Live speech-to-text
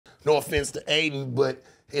No offense to Adin, but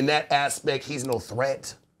in that aspect, he's no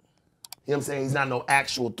threat. You know what I'm saying? He's not no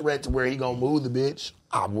actual threat to where he gonna move the bitch.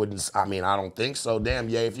 I don't think so. Damn,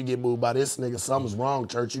 yeah, if you get moved by this nigga, something's wrong,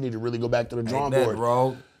 church. You need to really go back to the drawing board.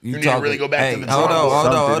 Wrong. You need to really go back to the drawing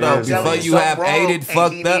board. Hold on. Before you have Adin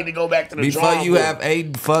fucked up, before you have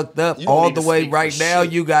Adin fucked up all the way right now,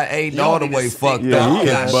 you got Adin all the way fucked up. Yeah, he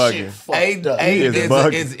is bugging. Adin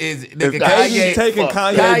is if Kanye taking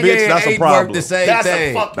Kanye, bitch, that's a problem. The same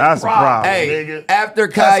thing. That's a problem. Hey, after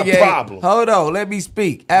Kanye, hold on, let me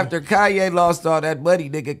speak. After Kanye lost all that money,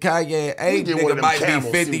 nigga, Kanye and Adin nigga might be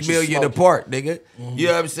 50 million apart, nigga. You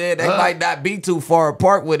know what I'm saying? They might not be too far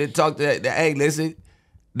apart with it. Talk to that. Hey, listen.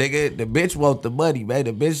 Nigga, the bitch want the money, man.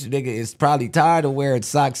 The bitch, nigga, is probably tired of wearing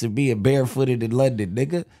socks and being barefooted in London,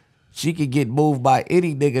 nigga. She could get moved by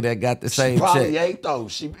any nigga that got the same check. She probably ain't, though.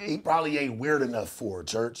 He probably ain't weird enough for her,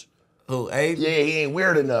 church. Who, Adin? Yeah, he ain't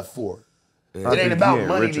weird enough for her. Yeah. It ain't about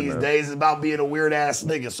money these days. It's about being a weird-ass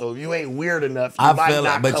nigga. So if you ain't weird enough, you might not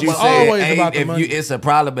come but you up. said, Adin, it's a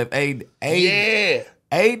problem if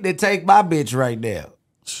Adin to take my bitch right now.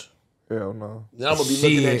 Hell no. Then I'm gonna be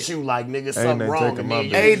looking at you like, nigga, something wrong with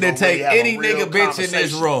me. Ain't to take any nigga bitch in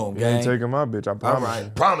this room. You ain't taking my bitch, I promise. All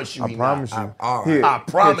right. Promise you. I promise you. All right. I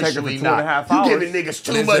promise you he not. You giving niggas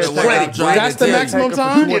too much credit. That's the maximum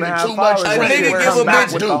time? You giving too much credit.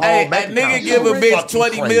 A nigga give a bitch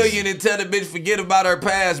 20 million and tell the bitch forget about her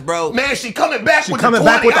past, bro. Man, she coming back with the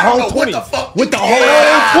 20. With the whole 20. With the whole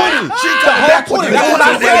 20. She coming back with the 20. That's what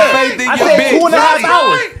I said. I said 2.5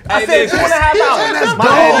 hours. I said 2.5 hours.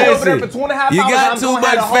 My over there for 2.5 hours. You got too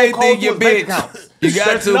much faith in your bitch. You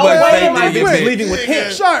got too much faith in your bitch. Leaving with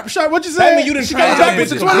him. Sharp, what you saying? That mean you didn't try that bitch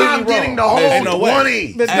completely wrong. I'm getting the whole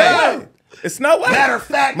 20. It's no way. Matter of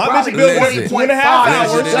fact, my bitch bill was 2.5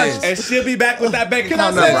 hours, and she'll be back with that bank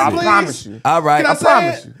account number. I promise you. All right, I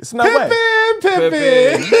promise you. It's no way.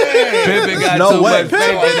 Pimpin got too much faith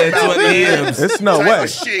in that 20 M's. It's no way.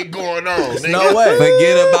 Shit going on. It's no way.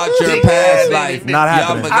 Forget about your past life. Not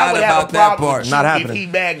happening. Y'all forgot about that part. Not happening. If he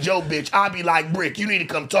bagged your bitch, I'd be like, Bricc, you need to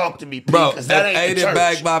come talk to me, please. Bro, if Adin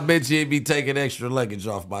bagged my bitch, he'd be taking extra luggage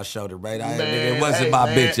off my shoulder, right? It wasn't my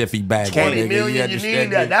bitch if he bagged 20 million, you need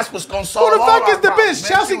that. That's what's gonna solve all our problems. Who the fuck is the bitch?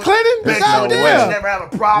 Chelsea Clinton? Goddamn. Never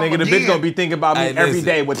have a problem. Nigga, the bitch gonna be thinking about me every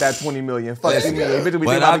day with that 20 million. Fuck you, man. Bitch will be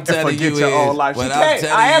thinking about me. Forget your old life. She can't.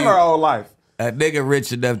 I am her old life. A nigga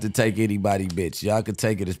rich enough to take anybody, bitch. Y'all can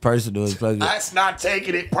take it as personal as possible. That's not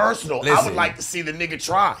taking it personal. I would like to see the nigga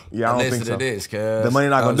try. Yeah, I don't think so. Listen to this, cuz. The money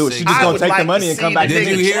not gonna do it. She just gonna take the money and come back. Did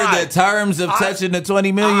you hear the terms of touching the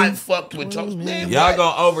 20 million? I fucked with Toast. Y'all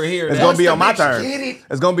gonna overhear that. It's gonna be on my terms.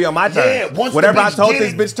 It's gonna be on my terms. Whatever I told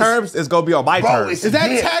this bitch terms, it's gonna be on my terms. Is that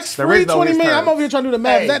tax-free 20 million? I'm over here trying to do the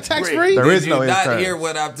math. Is that tax-free? There is no his terms. Did you not hear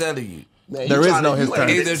what I'm telling you? Man, there is no his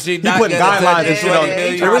terms. He putting guidelines and shit on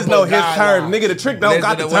it. There is no his terms. Nigga, the trick don't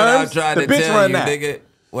got the terms. The bitch run that. Nigga,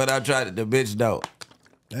 what I'm trying to, the bitch don't.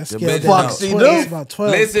 That's the bitch fuck she do.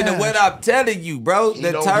 Listen to what I'm telling you, bro.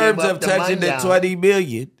 The terms of touching the 20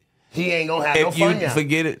 million. He ain't gonna have no fun. If you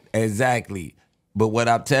forget it, exactly. But what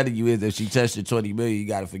I'm telling you is if she touched the 20 million, you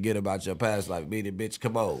gotta forget about your past life. Meaning, bitch,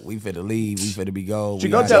 come on. We finna leave. We finna be gone. She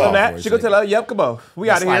gonna tell him that. She gonna tell her, yep, come on. We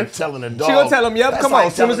out of here. Telling a dog. She gonna tell him, yep, come on.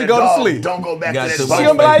 As soon as he go to sleep. Don't go back to that. She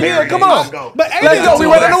gonna be like, yeah, come on. But let's go. We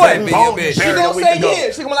running away. She gonna say,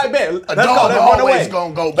 yeah. She gonna be like, bet. Let's go. Let's run away.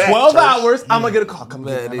 Gonna go back. 12 hours. I'm gonna get a call. Come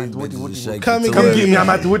get me. I'm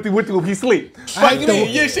at the Witty if he sleep.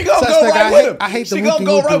 Yeah, she gonna go right with him. I hate the She gonna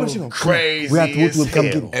go right with you. Crazy. We have to Witty come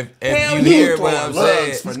get him. If you hear what I'm saying.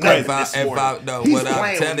 What I'm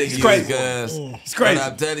telling you, because what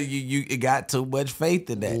I'm telling you, you got too much faith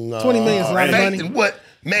in that. 20 million is a lot of money. What?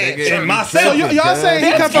 Man, in myself. So y'all saying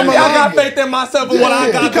he come from a long... Y'all got faith in myself and what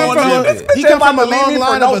I got going on. He come from a long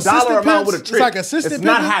line of assistant pimps. It's like assistant It's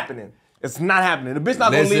not happening. It's not happening. The bitch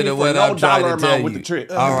not gonna leave me for no dollar amount with the trick.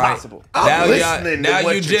 It's impossible. Now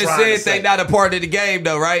you just said they not a part of the game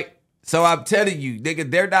though, right? So I'm telling you, nigga,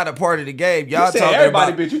 they're not a part of the game. Y'all talking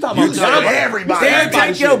everybody, about bitch. You talking about everybody. They'll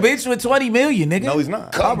take your bitch with 20 million, nigga. No, he's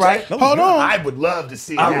not. All right. Hold on. I would love to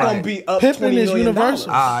see I'm gonna be up Pimping is universal.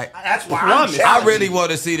 All right. That's why I really want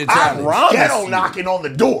to see the challenge. I'm ghetto knocking on the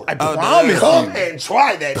door. I promise come and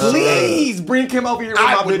try that. Please bring him over here with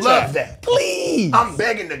my bitch. I would love that. Please. I'm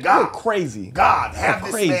begging to God. You're crazy. God, have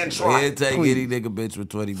this man try. He'll take any nigga bitch with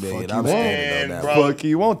 20 million. I'm standing on that. Fuck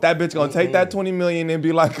you won't. That bitch gonna take that 20 million and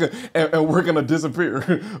be like, and we're gonna disappear.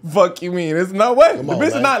 Fuck you mean? There's no way. The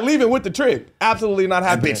bitch is not leaving with the trick. Absolutely not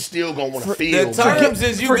happening. That bitch still gonna want to feel. The terms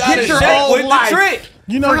is you gotta shake with the trick.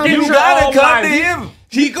 You know how You gotta come to him.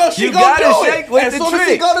 She gonna do it. As soon as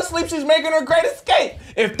she go to sleep, she's making her great escape.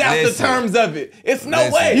 If that's the terms of it, it's no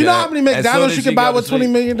way. You know how many McDonald's you can buy with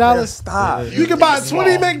 $20 million? Stop. You can buy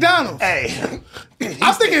 20 McDonald's. Hey.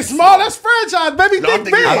 I'm thinking small. That's franchise, baby. Think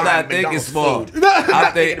big. I'm not thinking small.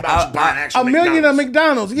 I'm thinking about buying actual $1 million of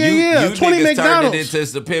McDonald's. Yeah, 20 McDonald's. You niggas turned it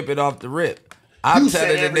into pimp it off the rip. I'm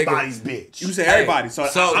telling everybody's bitch. You said everybody, so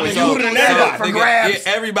I'm including everybody for grabs.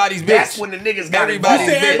 Yeah, everybody's bitch. That's when the niggas got everybody. You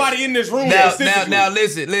said everybody in this room. Now,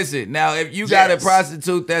 listen. Now, if you got a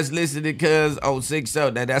prostitute that's listening, cuz on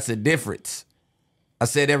 6-0, that's a difference. I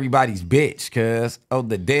said everybody's bitch, cuz on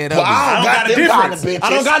the dead of it. I don't got them kind of bitches. I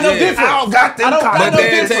don't got no difference. I don't got them kind of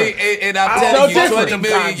bitches. And I'm telling you, 20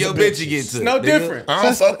 million your bitch you get to. No difference. I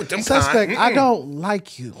don't fuck with them Suspect, I don't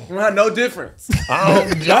like you. No difference.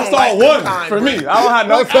 That's all one for me. I don't have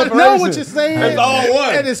no separation. I know what you're saying. It's all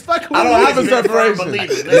one. And it's fucking I don't have a separation.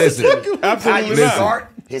 Listen, how you start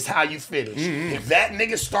is how you finish. If that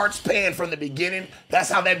nigga starts paying from the beginning, that's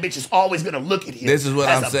how that bitch is always gonna look at him. This is what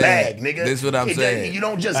I'm saying. Bag, nigga. This is what I'm saying. You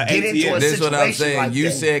don't just get into a this situation is what I'm saying. like You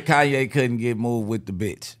that. said Kanye couldn't get moved with the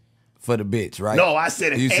bitch. For the bitch, right? No, I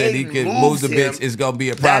said if you said he Aiden could move the him, bitch, it's gonna be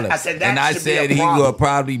a problem. I said that and I should be said a he problem. will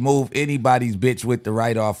probably move anybody's bitch with the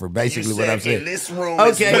right offer. Basically, what I'm saying. In this room,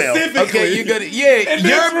 okay, as well. Okay, you're gonna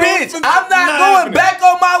your bitch. Room, I'm not going back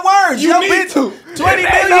on my words. Your bitch, 20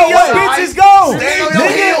 million, no your bitch is gone. Stay on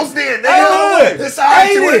your heels, then. This all Adin,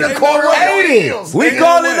 right, you in the corner on your heels. We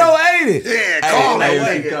call it no Adin. Yeah, call that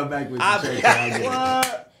nigga. Come back with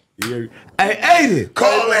the Hey, Adin,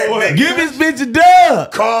 call that nigga. Give this bitch a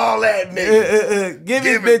dub. Call that nigga. Give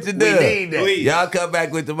this bitch a dub. We need that. Y'all come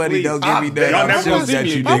back with the money. Don't give me Y'all that. never gonna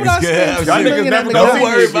see me. Why would I spend Y'all $2 niggas million never at gonna Don't see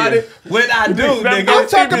worry me about it. When I do, nigga. I'm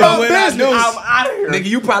talking about when I business. do, I'm out of here. Nigga,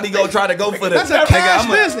 you probably gonna try to go for the. That's a cash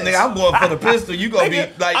business. Nigga, I'm going for the pistol. You gonna be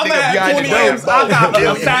like I'm nigga behind the door. I got Yeah,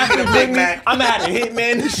 a assassin yeah. with me. I'm gonna have a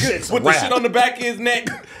hitman Shit's with the rap. shit on the back of his neck.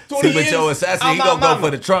 20 See, but years, your assassin, I'm he my gonna go mama.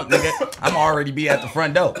 for the trunk, nigga. I'm already be at the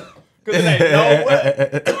front door. Cause it ain't no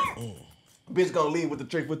way. Bitch gonna leave with the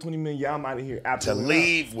trick for 20 million. I'm out of here. To Absolutely.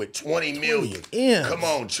 leave with 20 million. Yeah. Come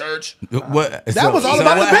on, church. What? That was all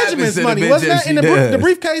about the Benjamin's money. Wasn't that in the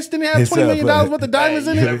briefcase? Didn't it have $20 million worth of diamonds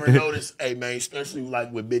in You it? ever notice, hey man, especially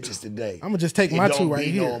like with bitches today. I'm gonna just take it my don't two right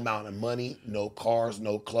be here. No amount of money, no cars,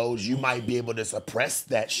 no clothes. You might be able to suppress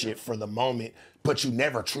that shit for the moment, but you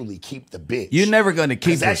never truly keep the bitch. You're never gonna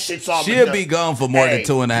keep her. That shit's all She'll be gone for more than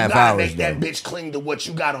 2.5 you gotta hours. make that though. bitch cling to what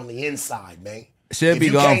you got on the inside, man. She'll If be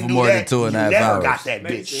you gone can't for do more that, than 2.5 you never hours. got that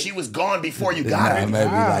bitch. She was gone before you got her.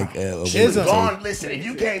 Maybe like a She week was or two. gone. Listen, if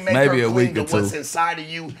you can't make Maybe her a cling week to or what's two. inside of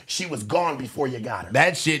you, she was gone before you got her.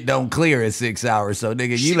 That shit don't clear in 6 hours. So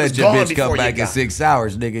nigga, She you let was your gone bitch before come you back in got 6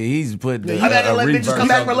 hours, nigga. He's put the I better let bitches come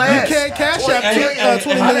back for less. You can't cash out $20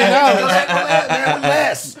 $20 million.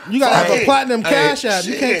 less. You gotta have a platinum cash out.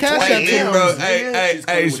 You can't cash out Shit, $20 bro. million.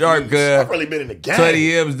 Hey, sharp, cuz. I've really been in the game.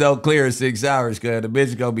 20 M's don't clear in 6 hours, cuz the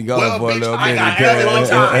bitch gonna be gone Well, for a bitch, little I bit. got hella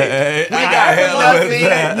time. I got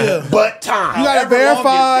hella time. But time. You gotta However long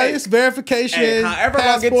verify. it takes. It's verification. Hey, however long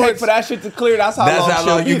it takes passports. for that shit to clear, that's how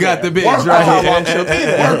long you got the bitch, Work right? on how long she'll be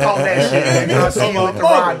there. Work on that shit. nigga. I'll see you at the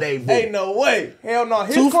rendezvous. Ain't no way. Hell no.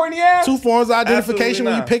 His corny ass. Two forms of identification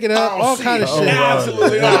when you pick it up. I don't All see kind of it. shit.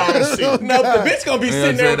 Absolutely I not. don't see it. No, the bitch gonna be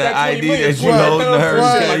sitting there with that that 20 ID million. that you holding to her.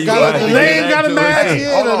 Right. shit, you Got gonna the have to name give gotta that match. to her.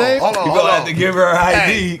 Yeah, the name. Hold on. You gonna have to give her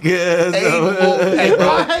ID, cuz. Hey, bro.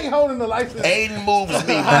 I hate holding the license. Aiden moves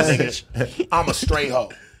me, my nigga. I'm a straight hoe.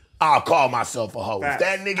 I'll call myself a hoe. If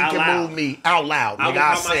that nigga Out can loud. move me out loud, I nigga, will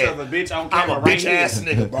I call said, myself a bitch on I'm camera a right bitch here. ass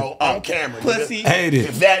nigga, bro. On camera, Pussy. nigga. Hate it.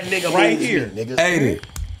 If that nigga Right moves here. me, nigga. Hate it.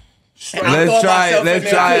 And I Let's throw try myself it. in Let's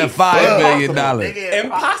there, try too. it. $5 million. Nigga,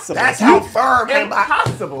 Impossible. That's how firm.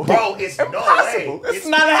 Impossible. Bro, it's no Impossible. way. It's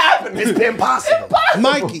not happening. It's been possible.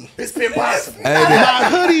 Mikey, It's been possible. my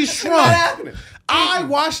hoodie shrunk. happening. I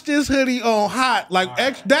washed this hoodie on hot. Like,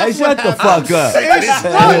 that's Hey, shut what the happened. fuck up. It's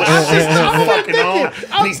shrunk. I'm fucking on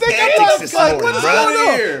I'm these thinking antics this like, morning, what's bro. going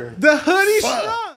on? Here. The hoodie